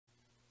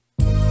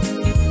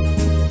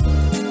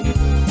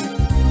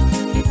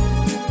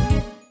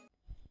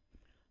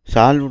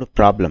Solved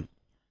problem.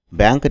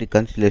 Bank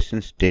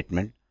reconciliation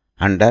statement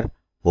under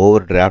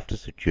overdraft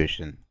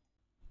situation.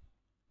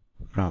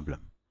 Problem.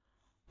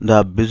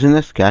 The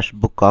business cash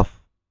book of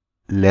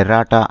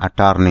Lerata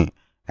Attorney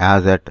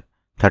as at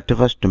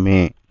 31st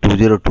May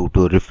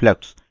 2022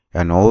 reflects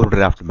an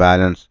overdraft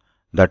balance,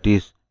 that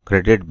is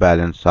credit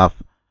balance of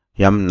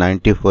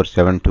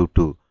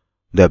M94722.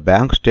 The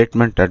bank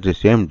statement at the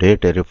same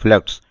date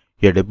reflects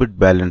a debit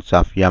balance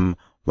of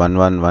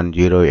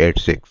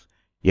M111086.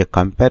 A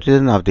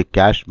comparison of the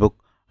cash book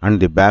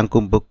and the bank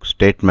book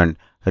statement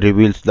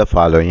reveals the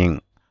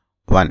following.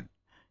 1.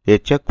 A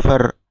check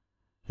for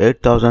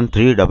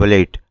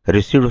 8,388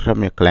 received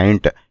from a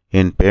client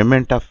in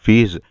payment of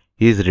fees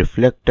is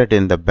reflected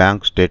in the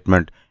bank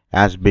statement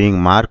as being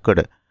marked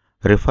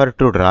refer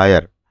to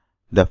drawer.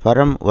 The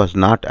firm was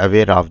not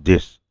aware of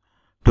this.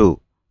 2.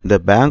 The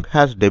bank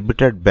has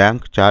debited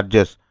bank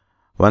charges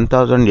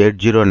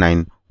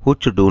 1,809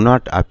 which do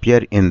not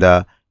appear in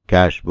the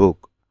cash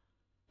book.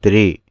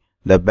 3.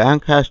 The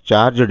bank has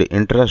charged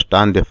interest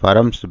on the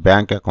firm's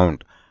bank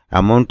account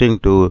amounting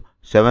to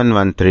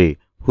 713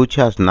 which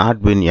has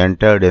not been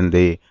entered in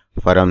the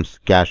firm's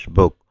cash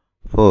book.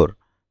 4.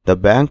 The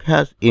bank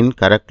has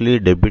incorrectly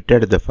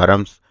debited the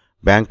firm's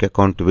bank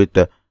account with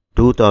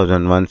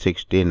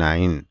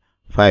 2,169.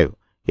 5.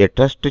 A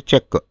trust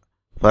check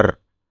for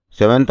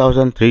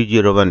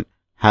 7,301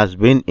 has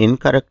been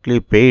incorrectly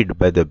paid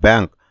by the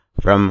bank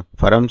from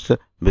firm's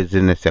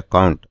business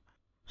account.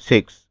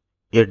 6.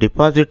 A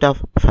deposit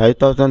of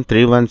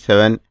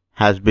 5,317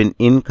 has been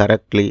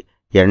incorrectly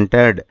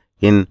entered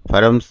in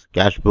firm's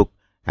cash book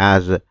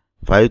as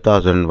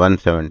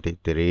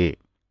 5,173.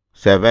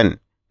 7.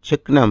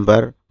 Check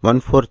number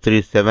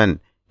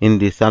 1437 in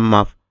the sum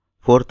of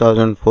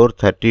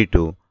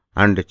 4,432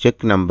 and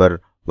check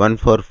number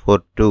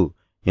 1442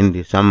 in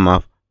the sum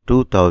of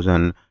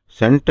 2,000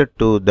 sent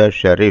to the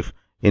sheriff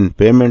in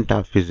payment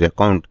of his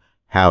account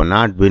have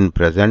not been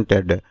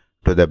presented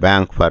to the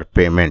bank for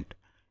payment.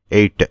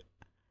 8.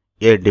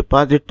 A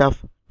deposit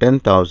of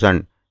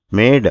 10,000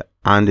 made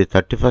on the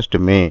 31st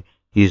May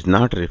is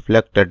not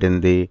reflected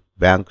in the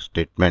bank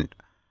statement.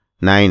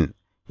 9.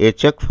 A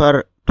check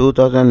for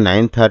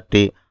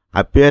 2,930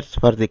 appears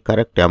for the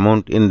correct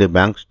amount in the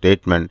bank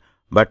statement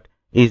but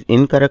is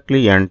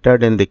incorrectly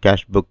entered in the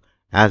cash book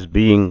as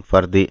being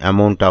for the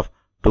amount of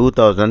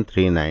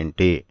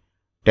 2,390.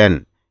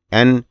 10.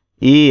 An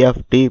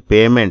EFT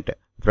payment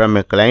from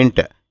a client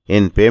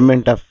in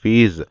payment of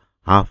fees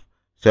of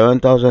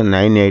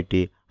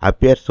 7,980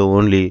 appears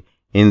only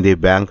in the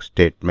bank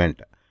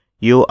statement.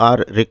 You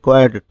are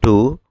required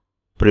to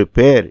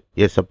prepare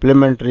a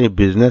supplementary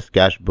business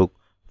cash book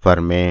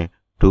for May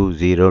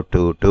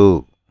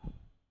 2022.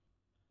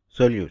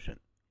 Solution.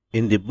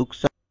 In the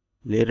books of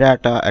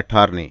Lerata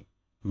Attorney,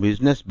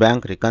 Business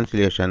Bank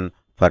Reconciliation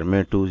for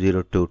May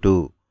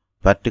 2022,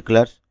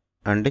 Particulars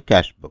and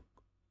Cash Book.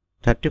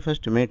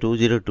 31st May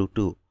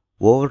 2022,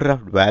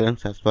 Overdraft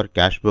balance as per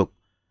Cash Book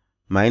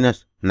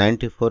minus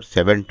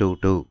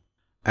 94,722.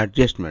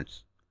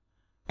 Adjustments.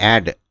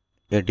 Add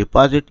a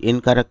deposit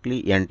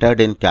incorrectly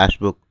entered in cash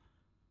book,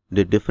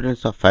 the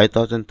difference of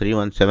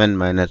 5,317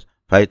 minus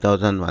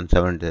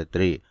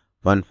 5,173,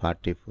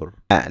 144.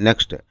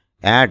 Next,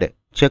 add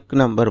check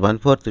number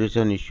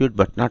 1437 issued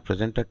but not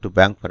presented to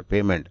bank for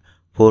payment,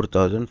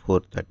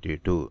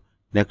 4,432.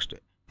 Next,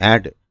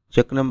 add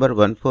check number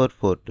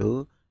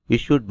 1442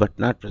 issued but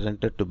not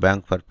presented to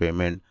bank for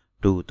payment,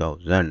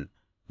 2,000.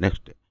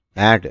 Next,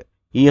 add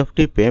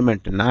EFT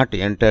payment not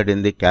entered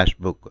in the cash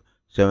book,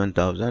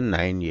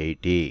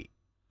 7,980.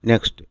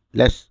 Next,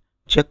 less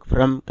check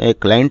from a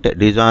client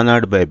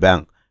dishonored by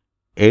bank,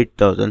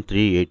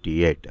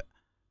 8,388.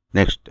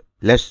 Next,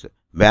 less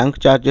bank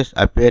charges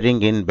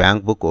appearing in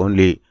bank book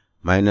only,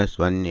 minus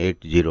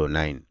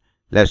 1,809.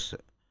 Less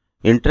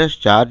interest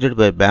charged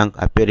by bank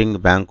appearing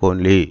bank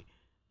only,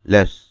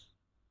 less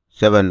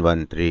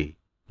 713.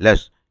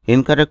 Less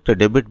incorrect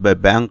debit by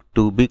bank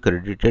to be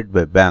credited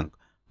by bank,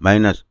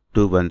 minus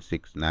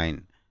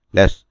 2169.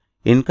 Less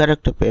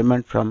incorrect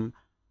payment from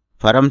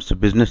firm's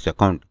business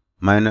account,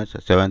 minus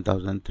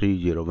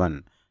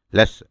 7,301.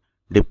 Less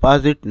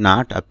deposit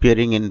not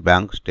appearing in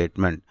bank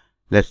statement,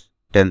 less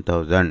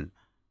 10,000.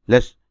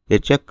 Less a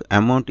check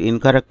amount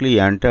incorrectly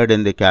entered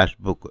in the cash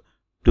book,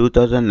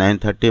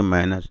 2,930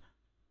 minus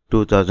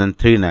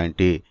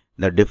 2,390,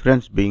 the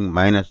difference being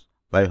minus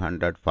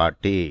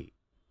 540.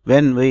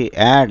 When we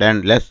add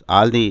and less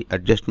all the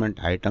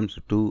adjustment items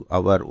to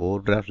our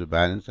overdraft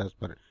balance as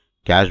per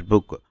cash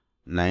book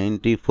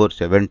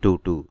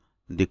 94,722,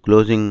 the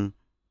closing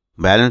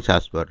balance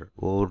as per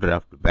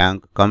overdraft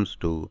bank comes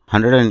to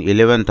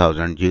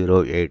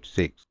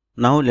 111,086.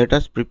 Now let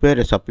us prepare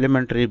a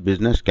supplementary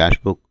business cash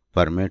book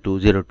for May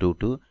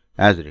 2022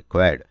 as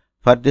required.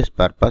 For this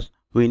purpose,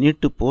 we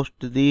need to post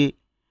the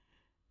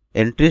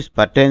entries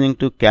pertaining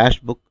to cash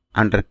book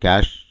under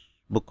cash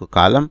book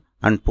column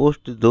and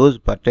post those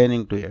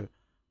pertaining to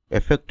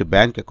effect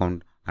bank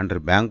account under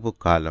bank book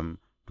column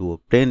to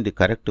obtain the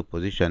correct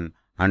position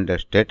and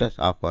status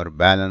of our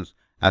balance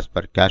as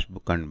per cash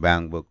book and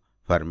bank book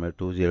for May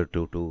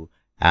 2022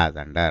 as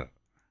under.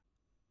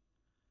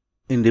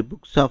 In the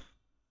books of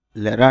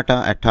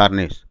Lerata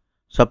Attorneys,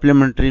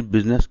 Supplementary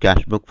Business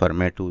Cash Book for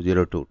May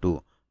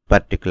 2022,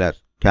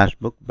 Particulars, Cash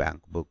Book,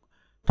 Bank Book,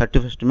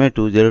 31st May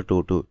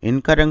 2022,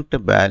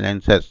 Incurrent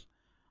Balances,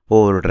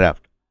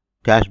 Overdraft,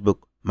 Cash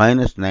Book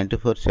minus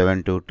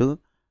 94,722,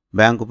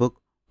 Bank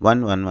Book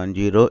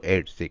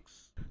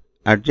 111086.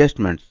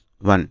 Adjustments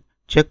 1.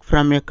 Check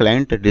from a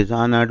client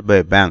dishonored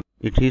by bank.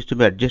 It is to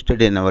be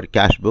adjusted in our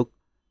cash book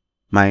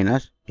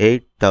minus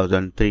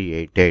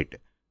 8,388.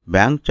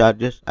 Bank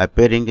charges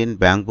appearing in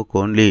bank book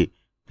only.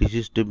 This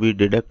is to be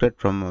deducted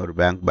from our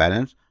bank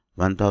balance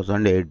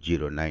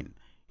 1,809.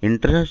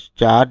 Interest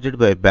charged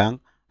by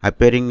bank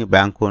appearing in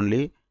bank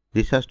only.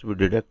 This has to be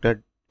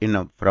deducted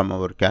from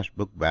our cash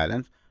book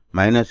balance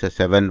minus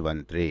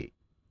 713.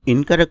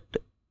 Incorrect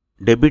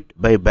debit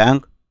by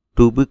bank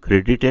to be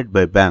credited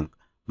by bank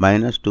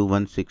minus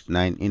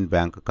 2169 in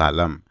bank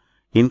column.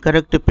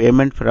 Incorrect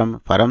payment from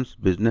firm's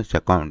business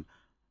account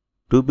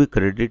to be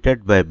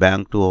credited by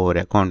bank to our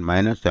account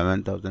minus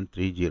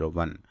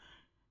 7,301.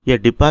 A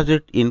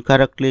deposit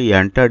incorrectly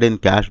entered in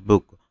cash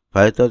book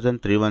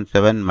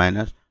 5,317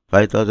 minus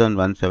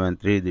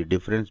 5,173, the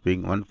difference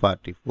being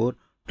 144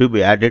 to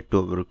be added to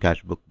our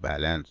cash book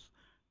balance.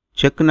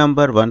 Check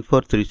number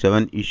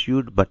 1437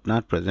 issued but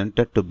not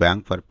presented to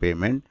bank for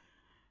payment.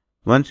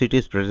 Once it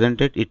is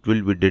presented, it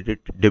will be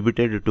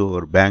debited to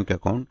our bank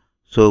account.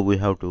 So we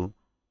have to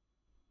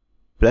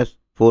plus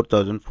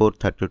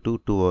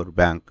 4,432 to our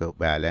bank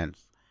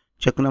balance.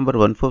 Check number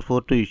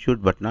 1442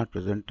 issued but not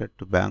presented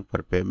to bank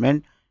for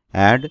payment.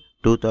 Add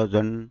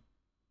 2,000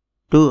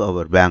 to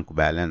our bank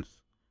balance.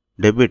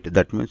 Debit,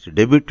 that means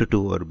debit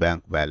to our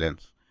bank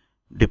balance.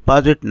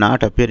 Deposit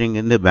not appearing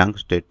in the bank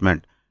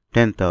statement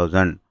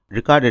 10,000.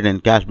 Recorded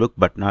in cash book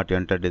but not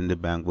entered in the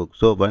bank book.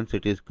 So once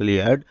it is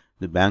cleared,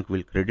 the bank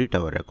will credit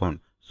our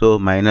account. So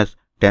minus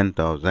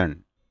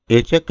 10,000.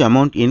 A check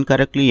amount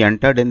incorrectly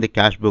entered in the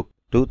cash book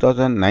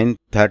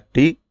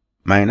 2,930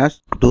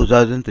 minus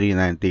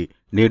 2,390.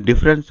 The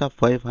difference of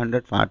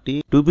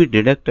 540 to be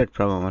deducted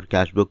from our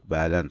cash book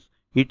balance.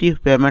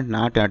 ETF payment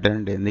not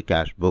entered in the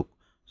cash book.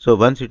 So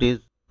once it is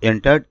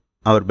entered,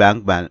 our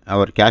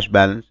cash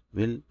balance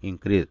will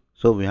increase.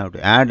 So we have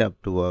to add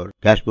up to our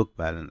cash book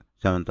balance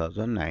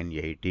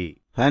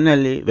 7,980.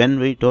 Finally, when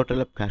we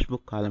total up cash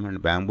book column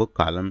and bank book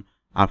column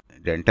after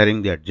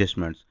entering the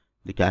adjustments,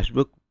 the cash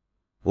book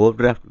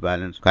overdraft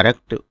balance,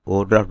 correct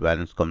overdraft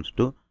balance comes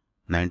to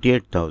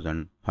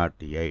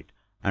 98,048,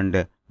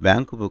 and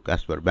bank book,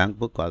 as per bank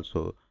book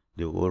also,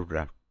 the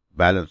overdraft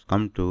balance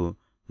come to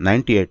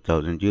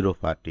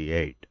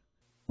 98,048.